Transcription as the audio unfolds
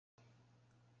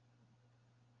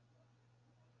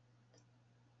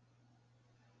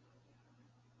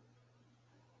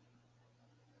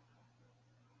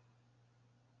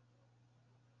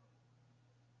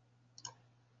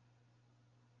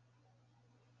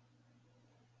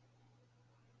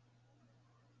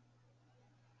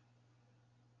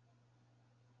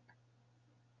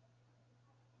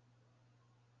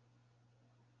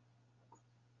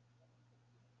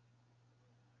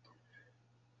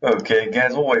Okay,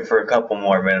 guys, we'll wait for a couple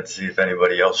more minutes to see if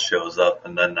anybody else shows up,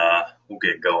 and then we'll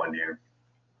get going here.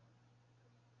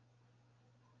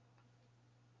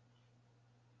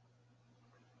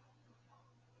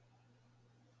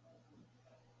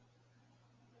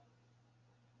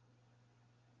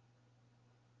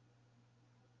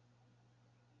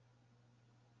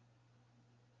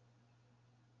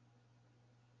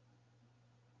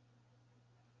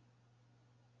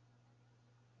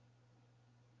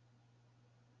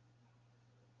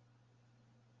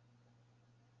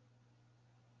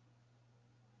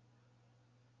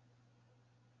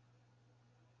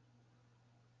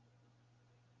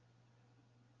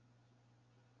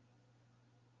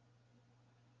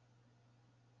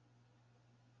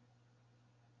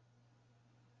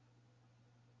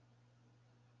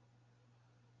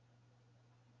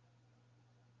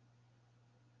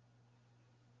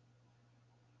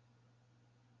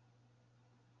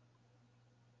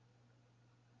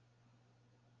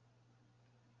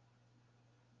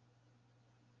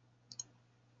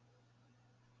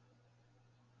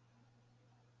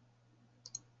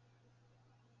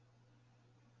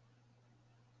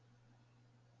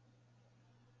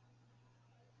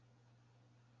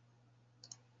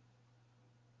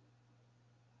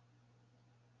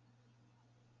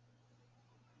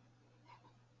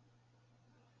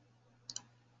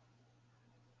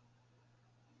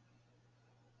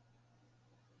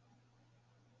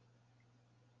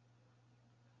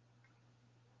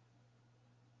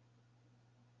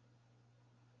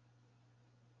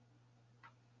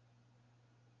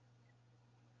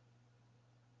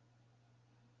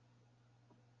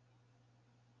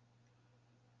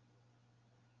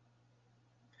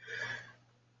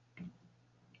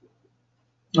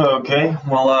 Okay,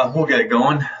 well, we'll get it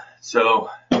going. So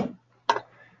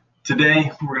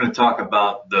today we're going to talk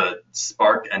about the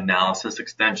Spark Analysis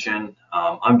Extension.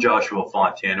 I'm Joshua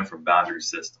Fontana from Boundary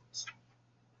Systems.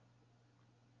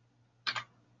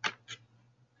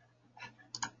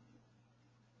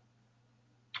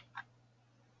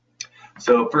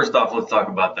 So first off, let's talk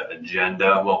about the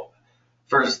agenda. Well,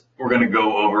 first we're going to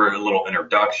go over a little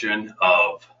introduction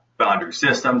of Boundary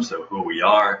Systems, so who we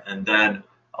are, and then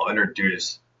I'll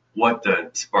introduce what the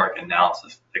Spark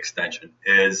Analysis Extension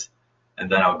is,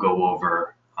 and then I'll go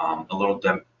over a little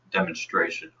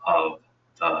demonstration of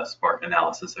the Spark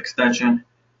Analysis Extension,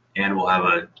 and we'll have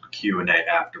a Q&A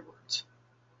afterwards.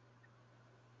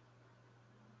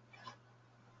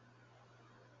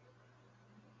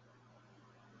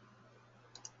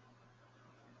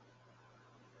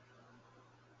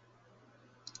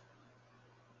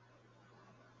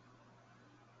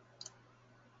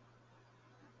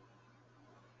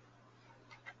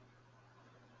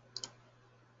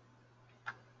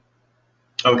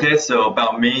 Okay, so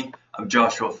about me, I'm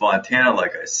Joshua Fontana,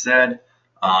 like I said.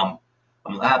 I'm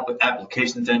an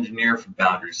applications engineer for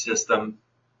Boundary System,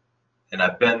 and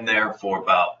I've been there for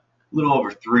about a little over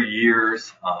 3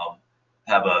 years.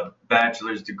 Have a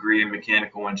bachelor's degree in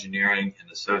mechanical engineering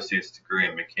and associate's degree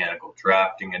in mechanical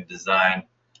drafting and design.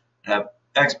 I have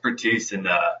expertise in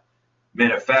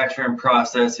manufacturing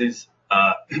processes,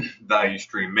 value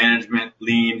stream management,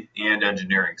 lean, and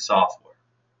engineering software.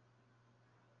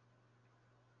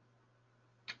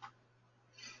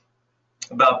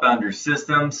 About Boundary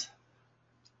Systems,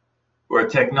 we're a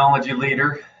technology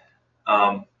leader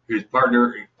whose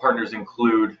partners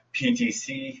include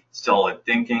PTC, Solid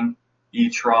Thinking,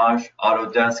 eTraj,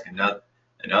 Autodesk,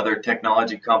 and other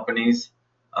technology companies.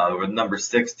 We're the number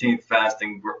 16th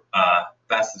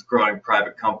fastest growing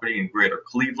private company in Greater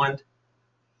Cleveland.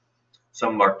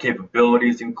 Some of our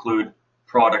capabilities include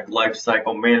product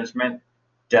lifecycle management,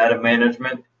 data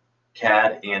management,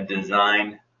 CAD and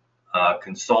design,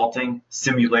 consulting,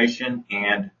 simulation,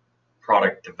 and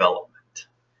product development.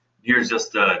 Here's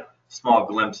just a small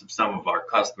glimpse of some of our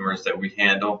customers that we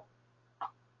handle.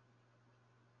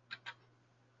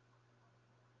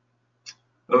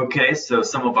 Okay, so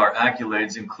some of our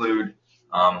accolades include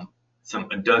some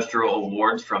industrial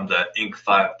awards from the Inc.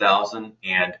 5000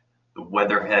 and the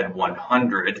Weatherhead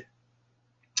 100,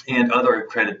 and other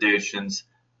accreditations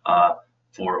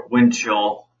for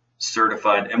Windchill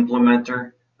Certified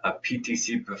Implementer, a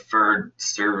PTC Preferred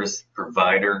Service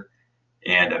Provider,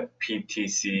 and a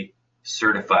PTC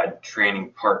Certified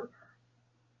Training Partner.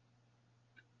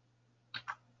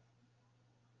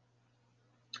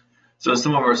 So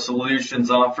some of our solutions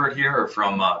offered here are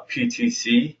from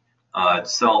PTC,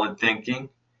 Solid Thinking,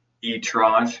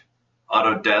 eTraj,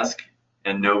 Autodesk,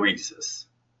 and Noesis.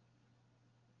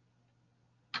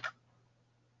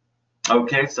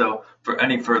 Okay, so for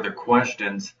any further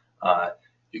questions,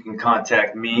 you can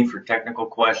contact me for technical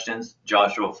questions,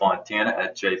 Joshua Fontana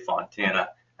at jfontana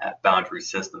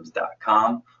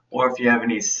tony@boundarysystems.com, or if you have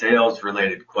any sales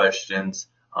related questions,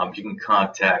 you can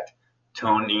contact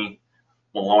Tony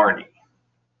Malorny.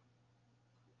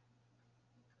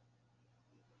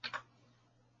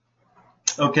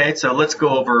 Okay, so let's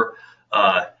go over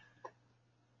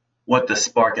what the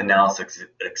Spark Analysis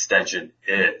Extension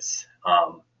is.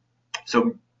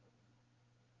 So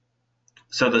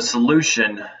this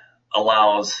solution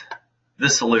allows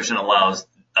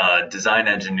design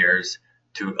engineers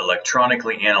to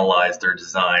electronically analyze their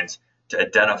designs to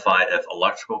identify if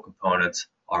electrical components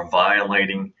are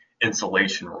violating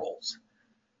insulation rules.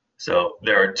 So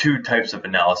there are two types of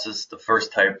analysis. The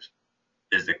first type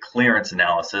is the clearance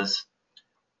analysis,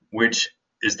 which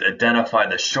is to identify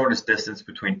the shortest distance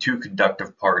between two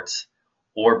conductive parts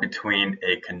or between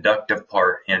a conductive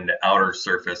part and the outer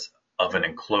surface of an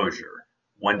enclosure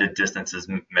when the distance is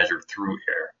measured through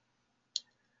air.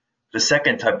 The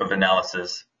second type of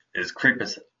analysis is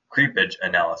creepage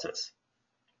analysis,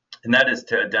 and that is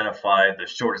to identify the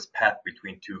shortest path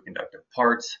between two conductive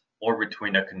parts or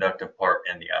between a conductive part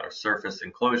and the outer surface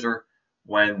enclosure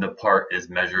when the part is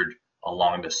measured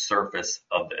along the surface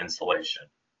of the insulation.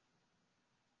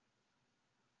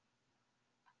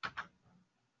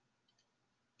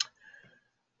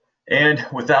 And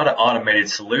without an automated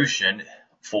solution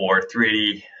for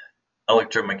 3D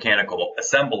electromechanical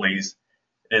assemblies,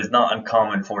 it is not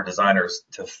uncommon for designers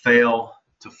to fail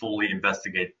to fully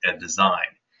investigate a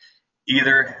design.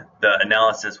 Either the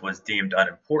analysis was deemed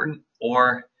unimportant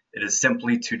or it is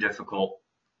simply too difficult.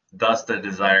 Thus, the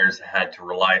designers had to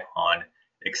rely on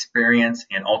experience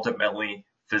and ultimately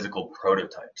physical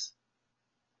prototypes.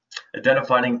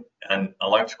 Identifying an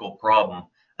electrical problem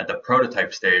at the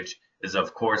prototype stage is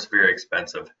of course very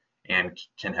expensive and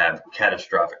can have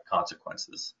catastrophic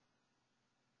consequences.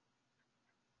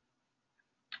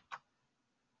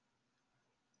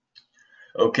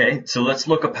 Okay, so let's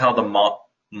look up how the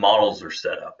models are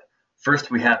set up.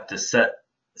 First, we have to set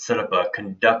up a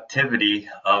conductivity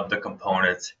of the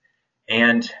components,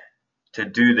 and to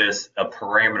do this, a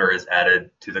parameter is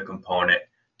added to the component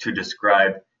to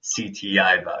describe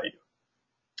CTI value.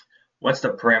 Once the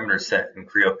parameter is set in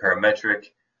Creo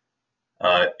parametric,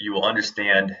 you will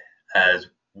understand as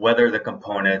whether the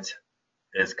component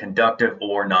is conductive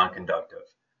or non-conductive.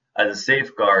 As a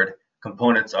safeguard,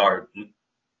 components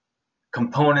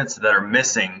that are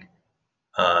missing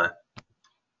by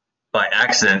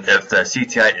accident, if the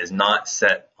CTI is not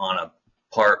set on a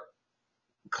part,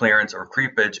 clearance, or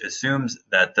creepage, assumes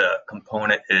that the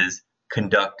component is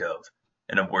conductive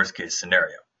in a worst case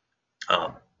scenario.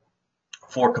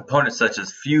 For components such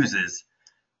as fuses,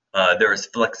 there is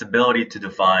flexibility to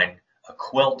define a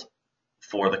quilt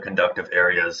for the conductive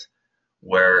areas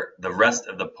where the rest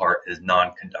of the part is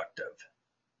non-conductive.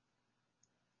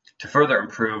 To further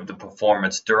improve the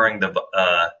performance during the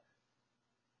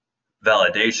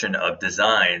validation of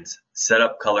designs,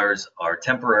 setup colors are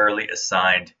temporarily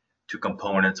assigned to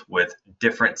components with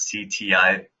different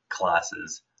CTI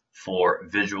classes for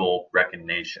visual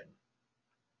recognition.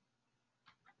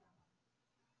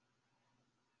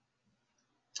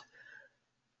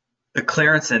 The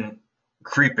clearance and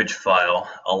creepage file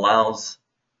allows,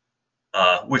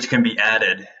 which can be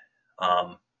added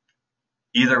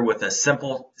either with a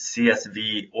simple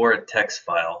CSV or a text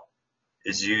file,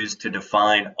 is used to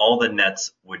define all the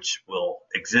nets which will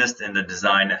exist in the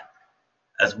design,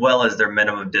 as well as their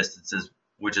minimum distances,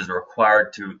 which is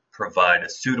required to provide a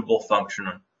suitable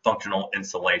functional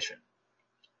insulation.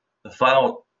 The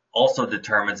file also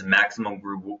determines maximum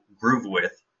groove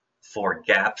width for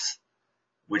gaps,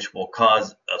 which will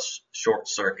cause a short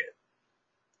circuit.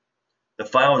 The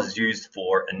file is used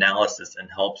for analysis and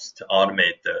helps to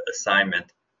automate the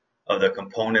assignment of the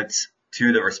components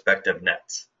to the respective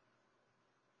nets.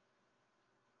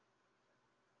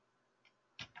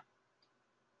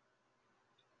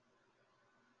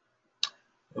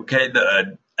 Okay,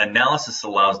 the analysis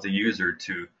allows the user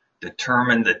to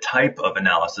determine the type of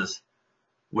analysis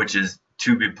which is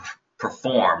to be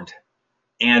performed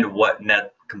and what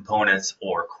net components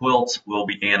or quilts will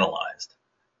be analyzed.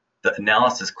 The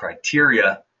analysis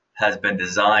criteria has been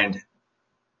designed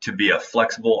to be as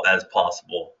flexible as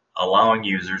possible, allowing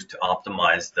users to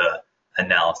optimize the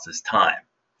analysis time.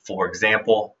 For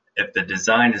example, if the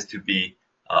design is to be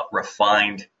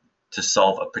refined to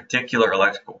solve a particular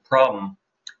electrical problem,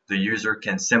 the user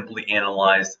can simply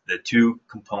analyze the two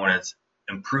components,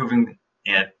 improving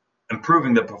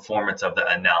the performance of the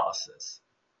analysis.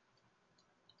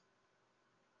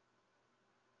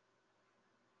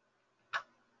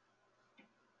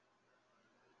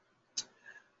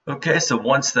 Okay, so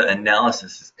once the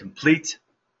analysis is complete,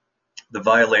 the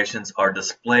violations are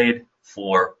displayed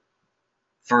for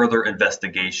further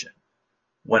investigation.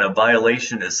 When a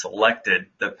violation is selected,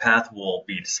 the path will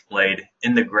be displayed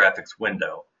in the graphics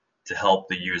window to help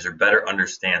the user better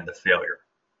understand the failure.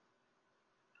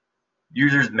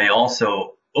 Users may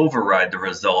also override the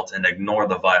results and ignore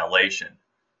the violation.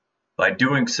 By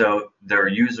doing so, their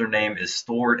username is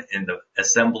stored in the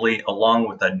assembly along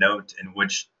with a note in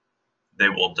which they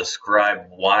will describe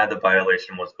why the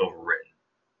violation was overwritten.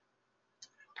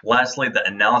 Lastly, the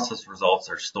analysis results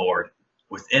are stored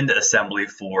within the assembly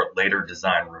for later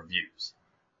design reviews.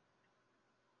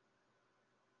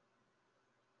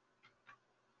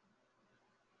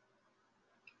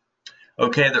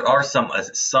 Okay, there are some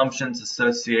assumptions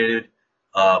associated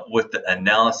with the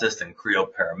analysis in Creo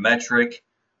parametric.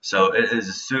 So it is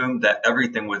assumed that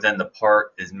everything within the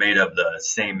part is made of the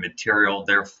same material,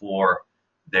 therefore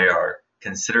they are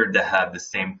considered to have the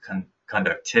same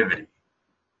conductivity.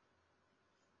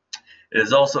 It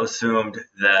is also assumed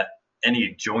that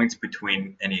any joints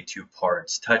between any two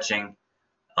parts touching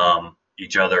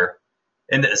each other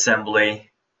in the assembly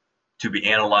to be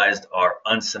analyzed are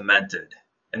uncemented.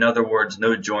 In other words,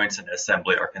 no joints in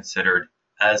assembly are considered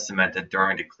as cemented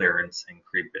during the clearance and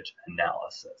creepage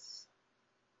analysis.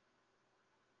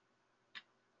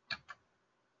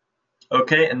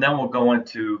 Okay, and then we'll go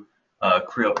into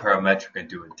Creo parametric and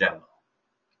do a demo.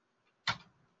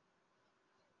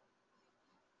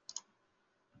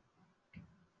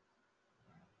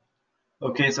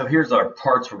 Okay, so here's our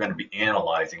parts we're going to be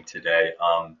analyzing today.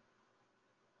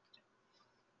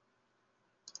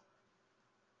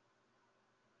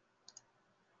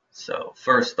 So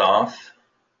first off,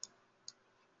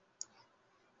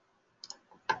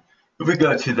 if we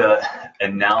go to the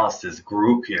analysis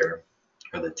group here,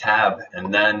 or the tab,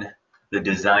 and then the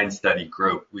design study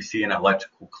group, we see an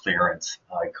electrical clearance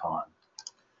icon.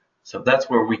 So that's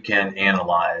where we can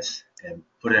analyze and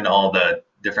put in all the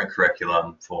different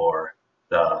curriculum for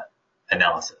the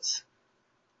analysis.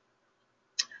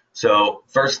 So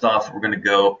first off, we're going to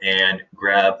go and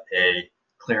grab a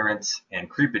clearance and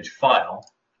creepage file.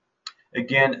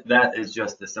 Again, that is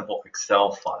just a simple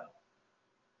Excel file.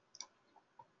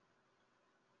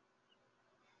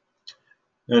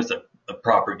 There's the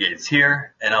proper gates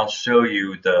here, and I'll show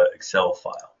you the Excel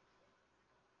file.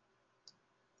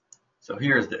 So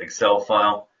here's the Excel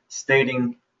file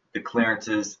stating the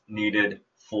clearances needed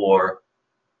for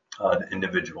the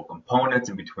individual components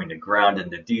in between the ground and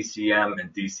the DCM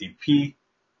and DCP,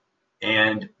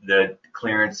 and the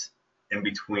clearance in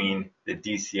between the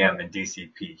DCM and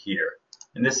DCP here.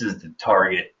 And this is the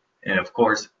target, and of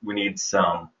course we need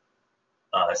some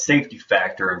safety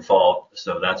factor involved,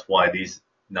 so that's why these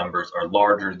numbers are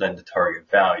larger than the target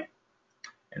value.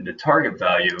 And the target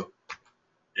value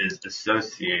is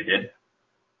associated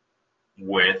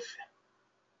with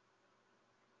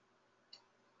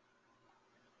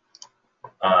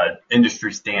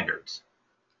industry standards.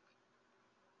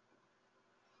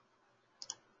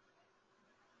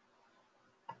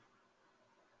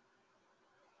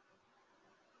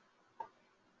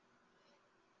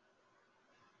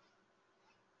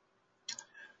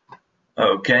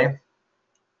 Okay.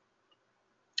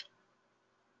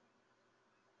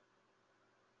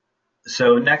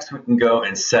 So next we can go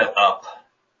and set up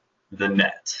the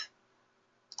net.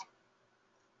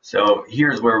 So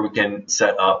here's where we can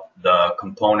set up the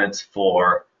components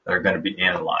that are going to be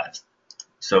analyzed.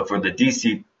 So for the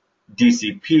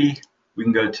DCP, we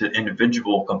can go to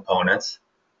individual components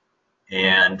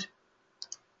and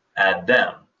add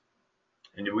them.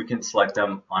 And we can select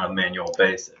them on a manual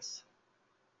basis.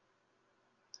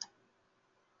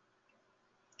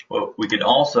 What we can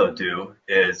also do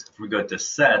is, if we go to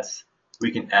sets,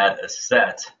 we can add a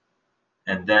set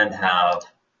and then have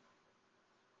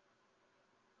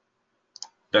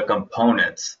the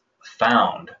components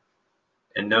found.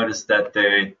 And notice that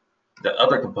the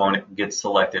other component gets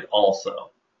selected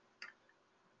also.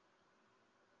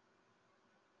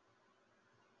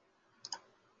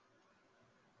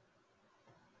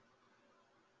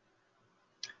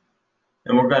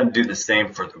 And we're going to do the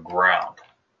same for the ground.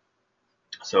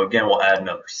 So again, we'll add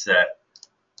another set.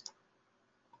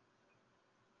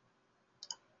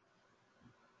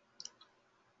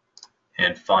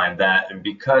 And find that. And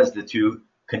because the two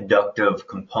conductive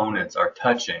components are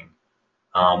touching,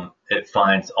 it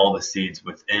finds all the seeds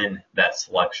within that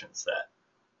selection set.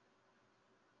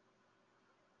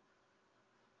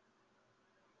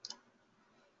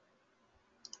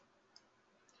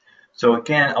 So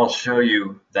again, I'll show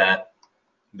you that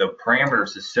the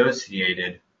parameters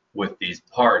associated with these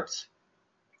parts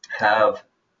have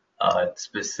a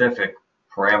specific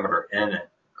parameter in it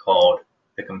called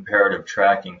the comparative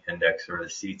tracking index, or the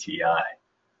CTI.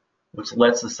 which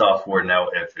lets the software know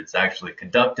if it's actually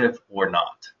conductive or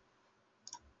not.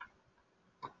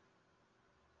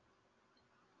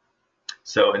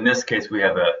 So in this case, we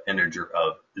have an integer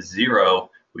of 0,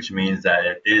 which means that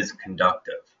it is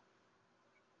conductive.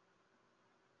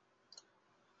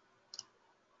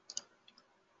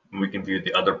 And we can view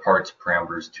the other parts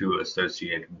parameters too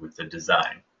associated with the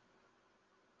design.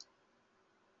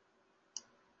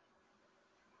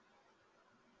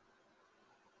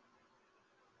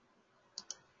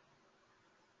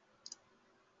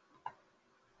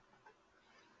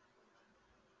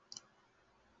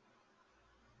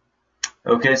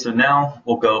 Okay, so now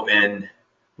we'll go in,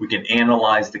 we can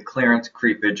analyze the clearance,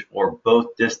 creepage, or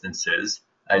both distances,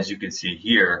 as you can see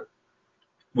here,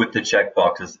 with the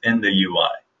checkboxes in the UI.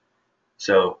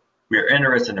 So we are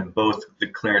interested in both the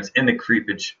clearance and the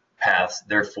creepage paths,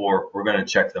 therefore we're going to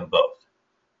check them both.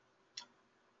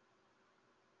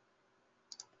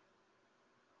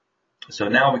 So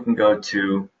now we can go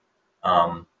to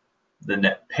the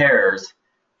net pairs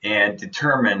and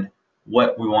determine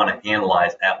what we want to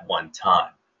analyze at one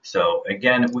time. So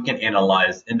again, we can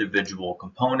analyze individual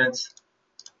components,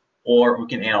 or we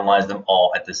can analyze them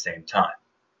all at the same time.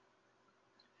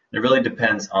 It really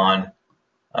depends on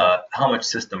how much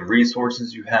system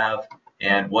resources you have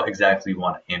and what exactly you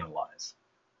want to analyze.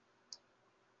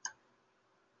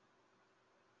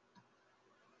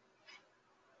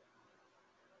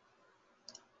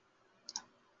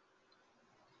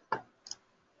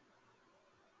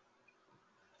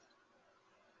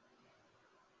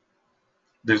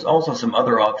 There's also some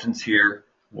other options here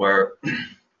where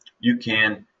you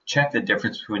can check the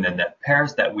difference between the net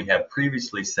pairs that we have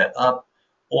previously set up,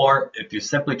 or if you're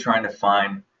simply trying to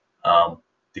find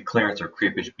the clearance or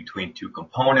creepage between two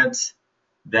components,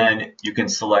 then you can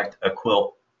select a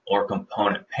quilt or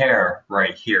component pair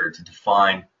right here to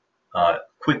define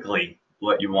quickly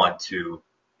what you want to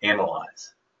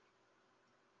analyze.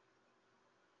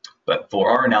 But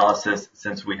for our analysis,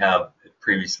 since we have it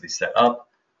previously set up,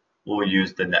 we'll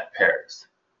use the net pairs.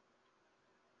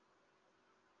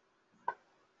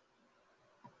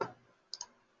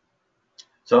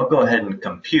 So I'll go ahead and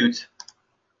compute,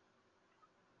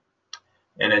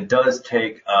 and it does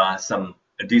take a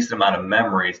decent amount of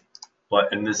memory,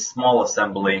 but in this small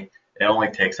assembly, it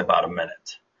only takes about a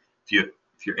minute. If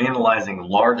you're analyzing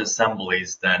large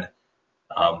assemblies, then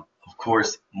of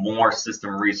course more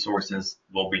system resources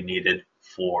will be needed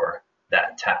for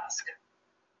that task.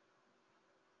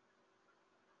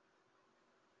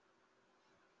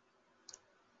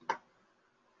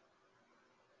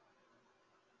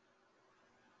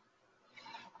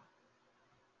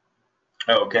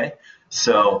 Okay,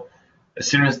 so as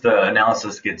soon as the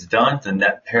analysis gets done, the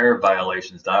net pair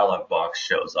violations dialog box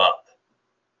shows up.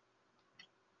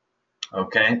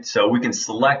 Okay, so we can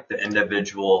select the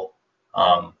individual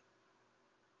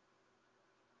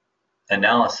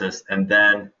analysis and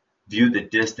then view the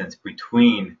distance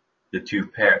between the two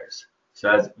pairs. So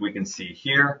as we can see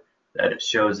here, that it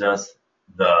shows us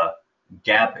the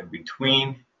gap in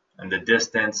between and the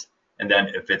distance, and then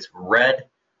if it's red,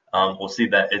 we'll see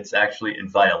that it's actually in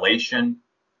violation.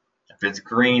 If it's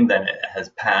green, then it has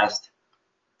passed.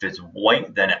 If it's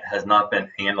white, then it has not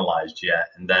been analyzed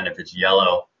yet. And then if it's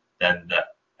yellow, then the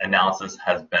analysis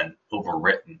has been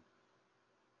overwritten.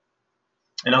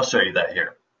 And I'll show you that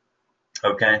here.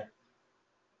 Okay.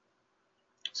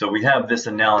 So we have this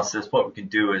analysis. What we can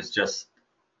do is just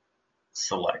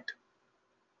select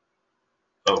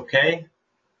OK.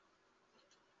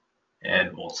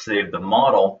 And we'll save the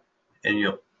model, and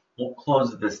we'll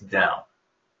close this down.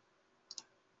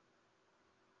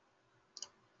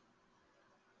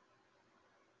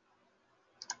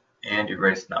 And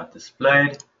erase not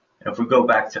displayed. And if we go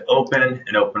back to open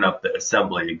and open up the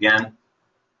assembly again,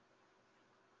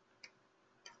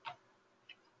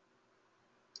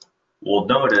 we'll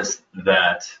notice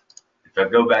that if I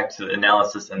go back to the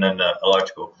analysis and then the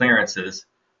electrical clearances,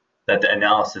 that the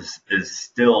analysis is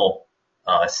still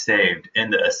saved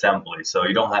in the assembly. So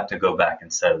you don't have to go back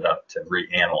and set it up to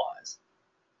reanalyze.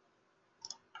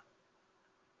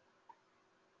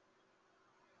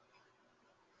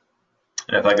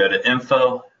 And if I go to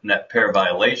Info, Net Pair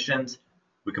Violations,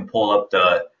 we can pull up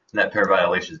the Net Pair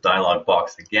Violations dialog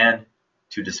box again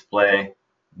to display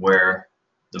where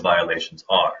the violations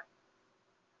are.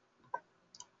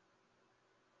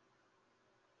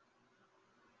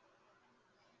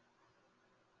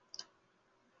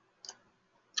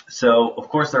 So, of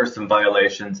course, there are some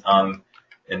violations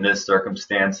in this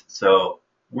circumstance. So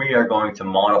we are going to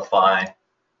modify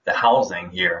the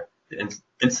housing here, the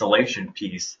insulation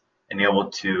piece, and be able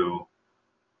to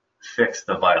fix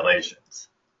the violations.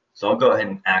 So I'll go ahead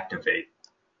and activate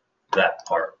that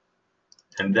part.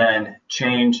 And then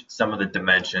change some of the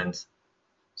dimensions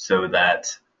so that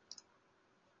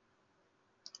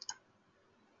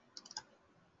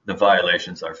the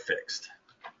violations are fixed.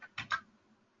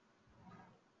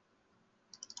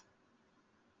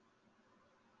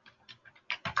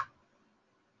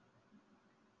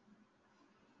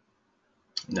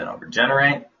 And then I'll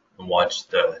regenerate and watch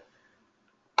the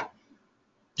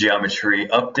geometry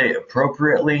update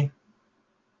appropriately.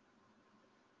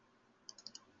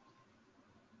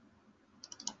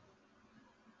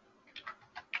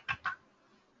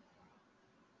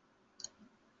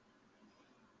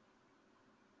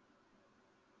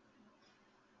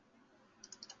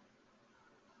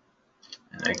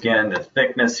 And again, the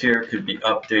thickness here could be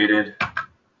updated.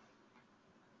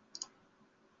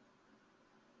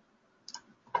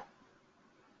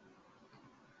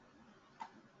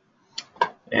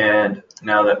 And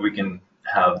now that we can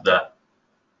have the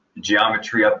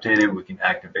geometry updated, we can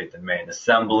activate the main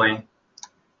assembly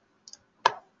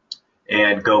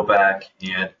and go back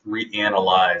and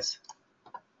reanalyze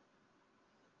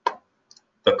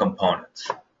the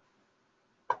components.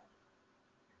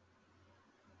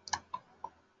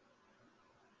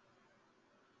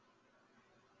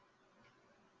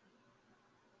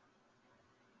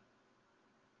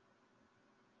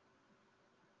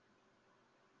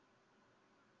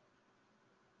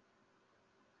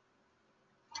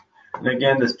 And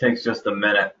again, this takes just a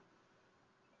minute.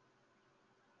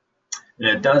 And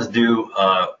it does do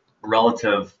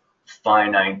relative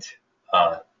finite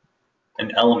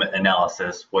an element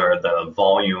analysis where the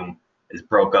volume is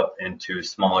broke up into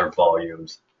smaller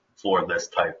volumes for this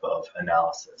type of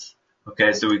analysis.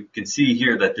 Okay, so we can see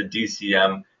here that the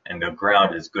DCM and the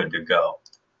ground is good to go.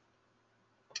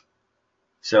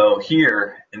 So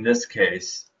here, in this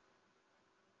case,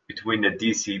 between the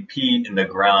DCP and the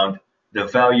ground, the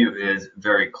value is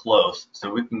very close. So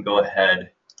we can go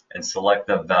ahead and select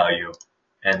the value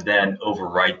and then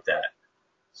overwrite that.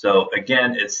 So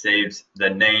again, it saves the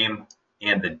name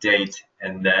and the date,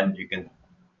 and then you can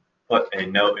put a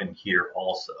note in here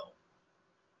also.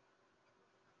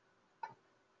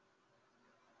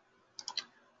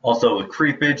 Also with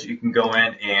creepage, you can go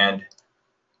in and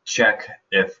check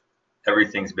if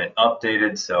everything's been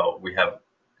updated. So we have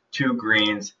 2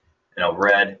 greens and a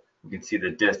red. You can see the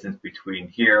distance between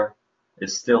here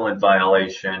is still in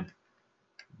violation,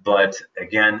 but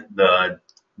again, the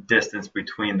distance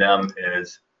between them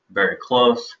is very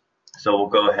close. So we'll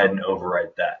go ahead and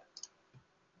overwrite that.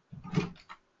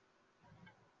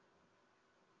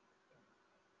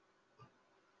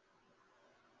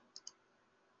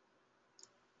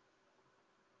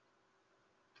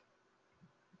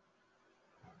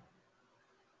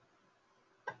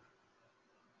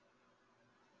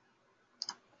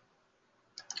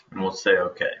 And we'll say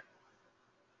OK.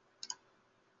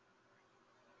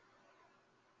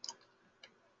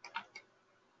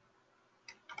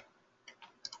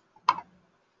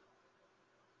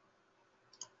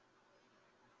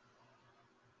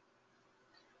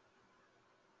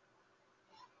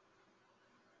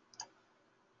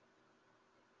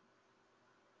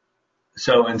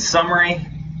 So in summary,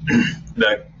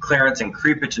 the clearance and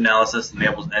creepage analysis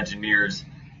enables engineers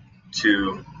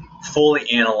to fully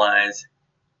analyze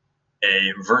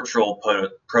a virtual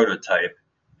prototype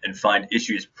and find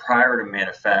issues prior to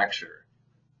manufacture,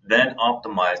 then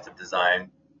optimize the design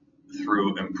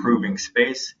through improving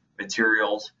space,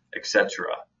 materials, etc.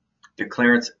 The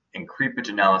clearance and creepage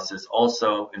analysis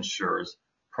also ensures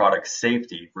product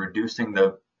safety, reducing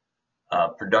the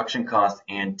production cost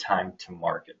and time to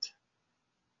market.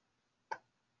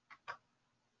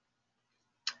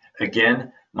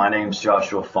 Again, my name is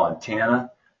Joshua Fontana,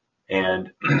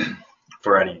 and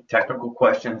for any technical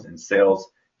questions in sales,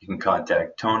 you can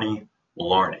contact Tony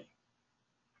Malorny.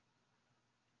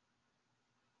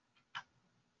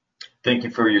 Thank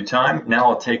you for your time. Now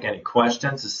I'll take any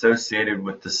questions associated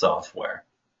with the software.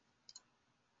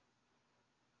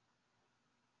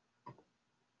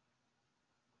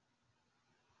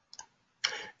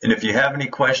 And if you have any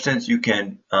questions, you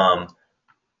can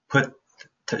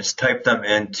just type them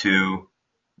into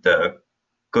the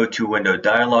Go To Window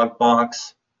dialog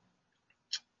box,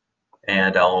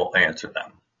 and I'll answer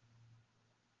them.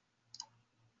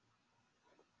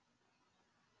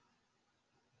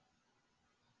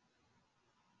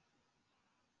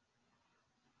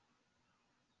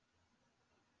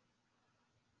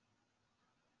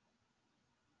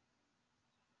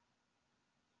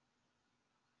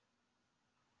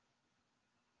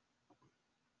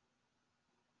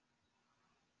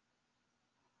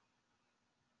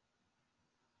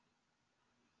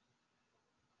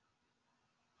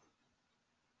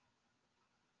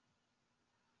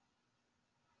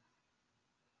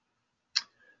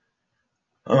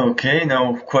 Okay,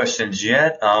 no questions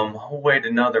yet. We'll wait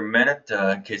another minute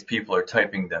in case people are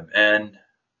typing them in.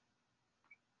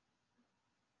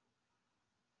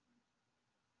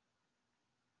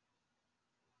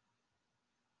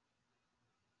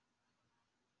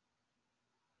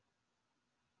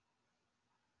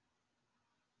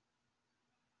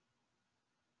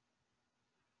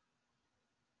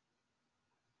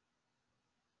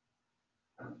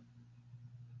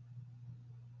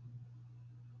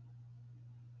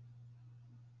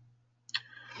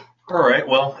 All right,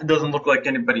 well, it doesn't look like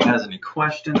anybody has any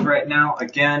questions right now.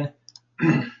 Again,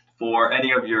 for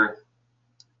any of your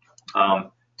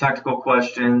technical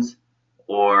questions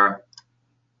or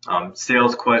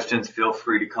sales questions, feel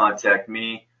free to contact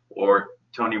me or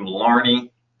Tony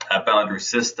Mallarney at Boundary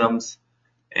Systems.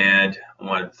 And I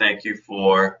want to thank you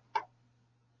for,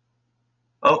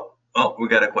 oh, we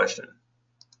got a question.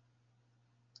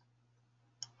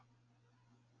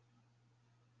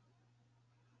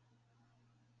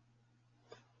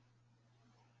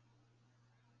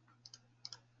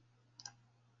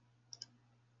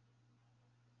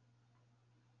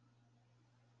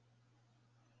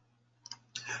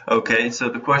 Okay, so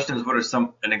the question is, what are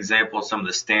an example of some of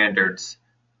the standards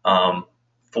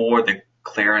for the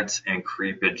clearance and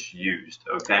creepage used?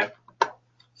 Okay,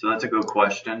 so that's a good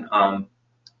question.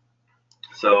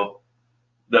 So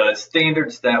the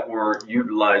standards that were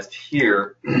utilized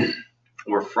here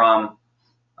were from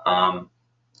a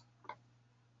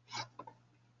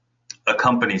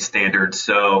company standard.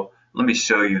 So let me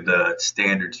show you the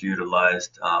standards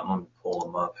utilized. Let me pull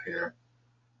them up here.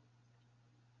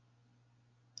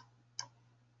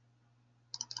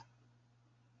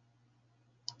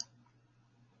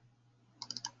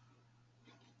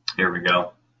 Here we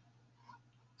go.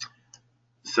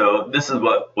 So this is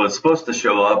what was supposed to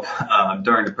show up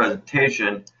during the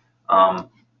presentation.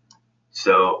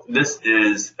 So this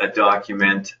is a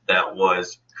document that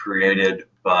was created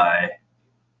by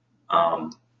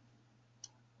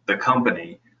the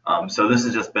company. So this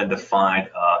has just been defined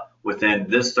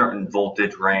within this certain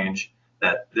voltage range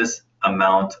that this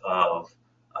amount of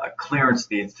clearance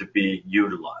needs to be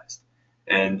utilized.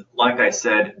 And like I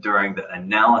said during the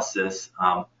analysis,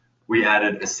 we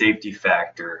added a safety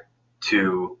factor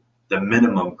to the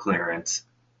minimum clearance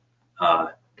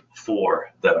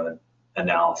for the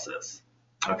analysis.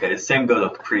 Okay, same goes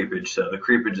with creepage. So the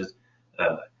creepage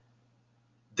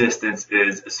distance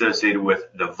is associated with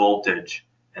the voltage,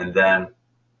 and then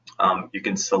you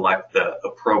can select the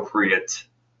appropriate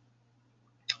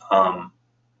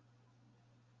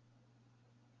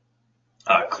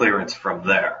clearance from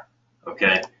there.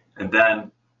 Okay, and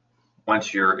then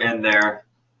once you're in there,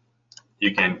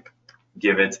 you can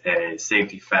give it a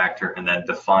safety factor and then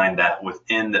define that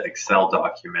within the Excel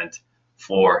document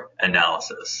for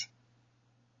analysis.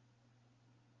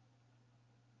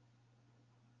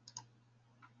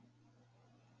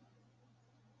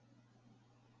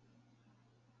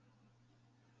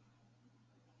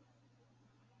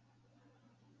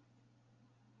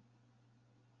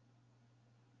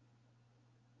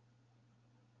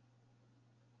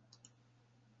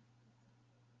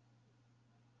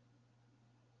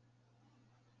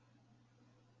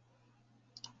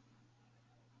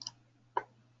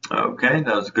 Okay,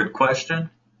 that was a good question.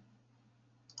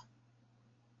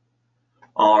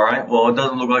 All right, well, it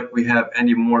doesn't look like we have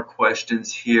any more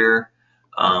questions here.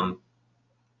 But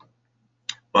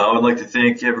I would like to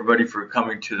thank everybody for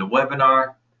coming to the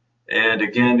webinar. And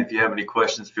again, if you have any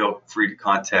questions, feel free to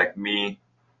contact me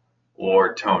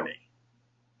or Tony.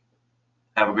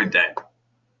 Have a good day.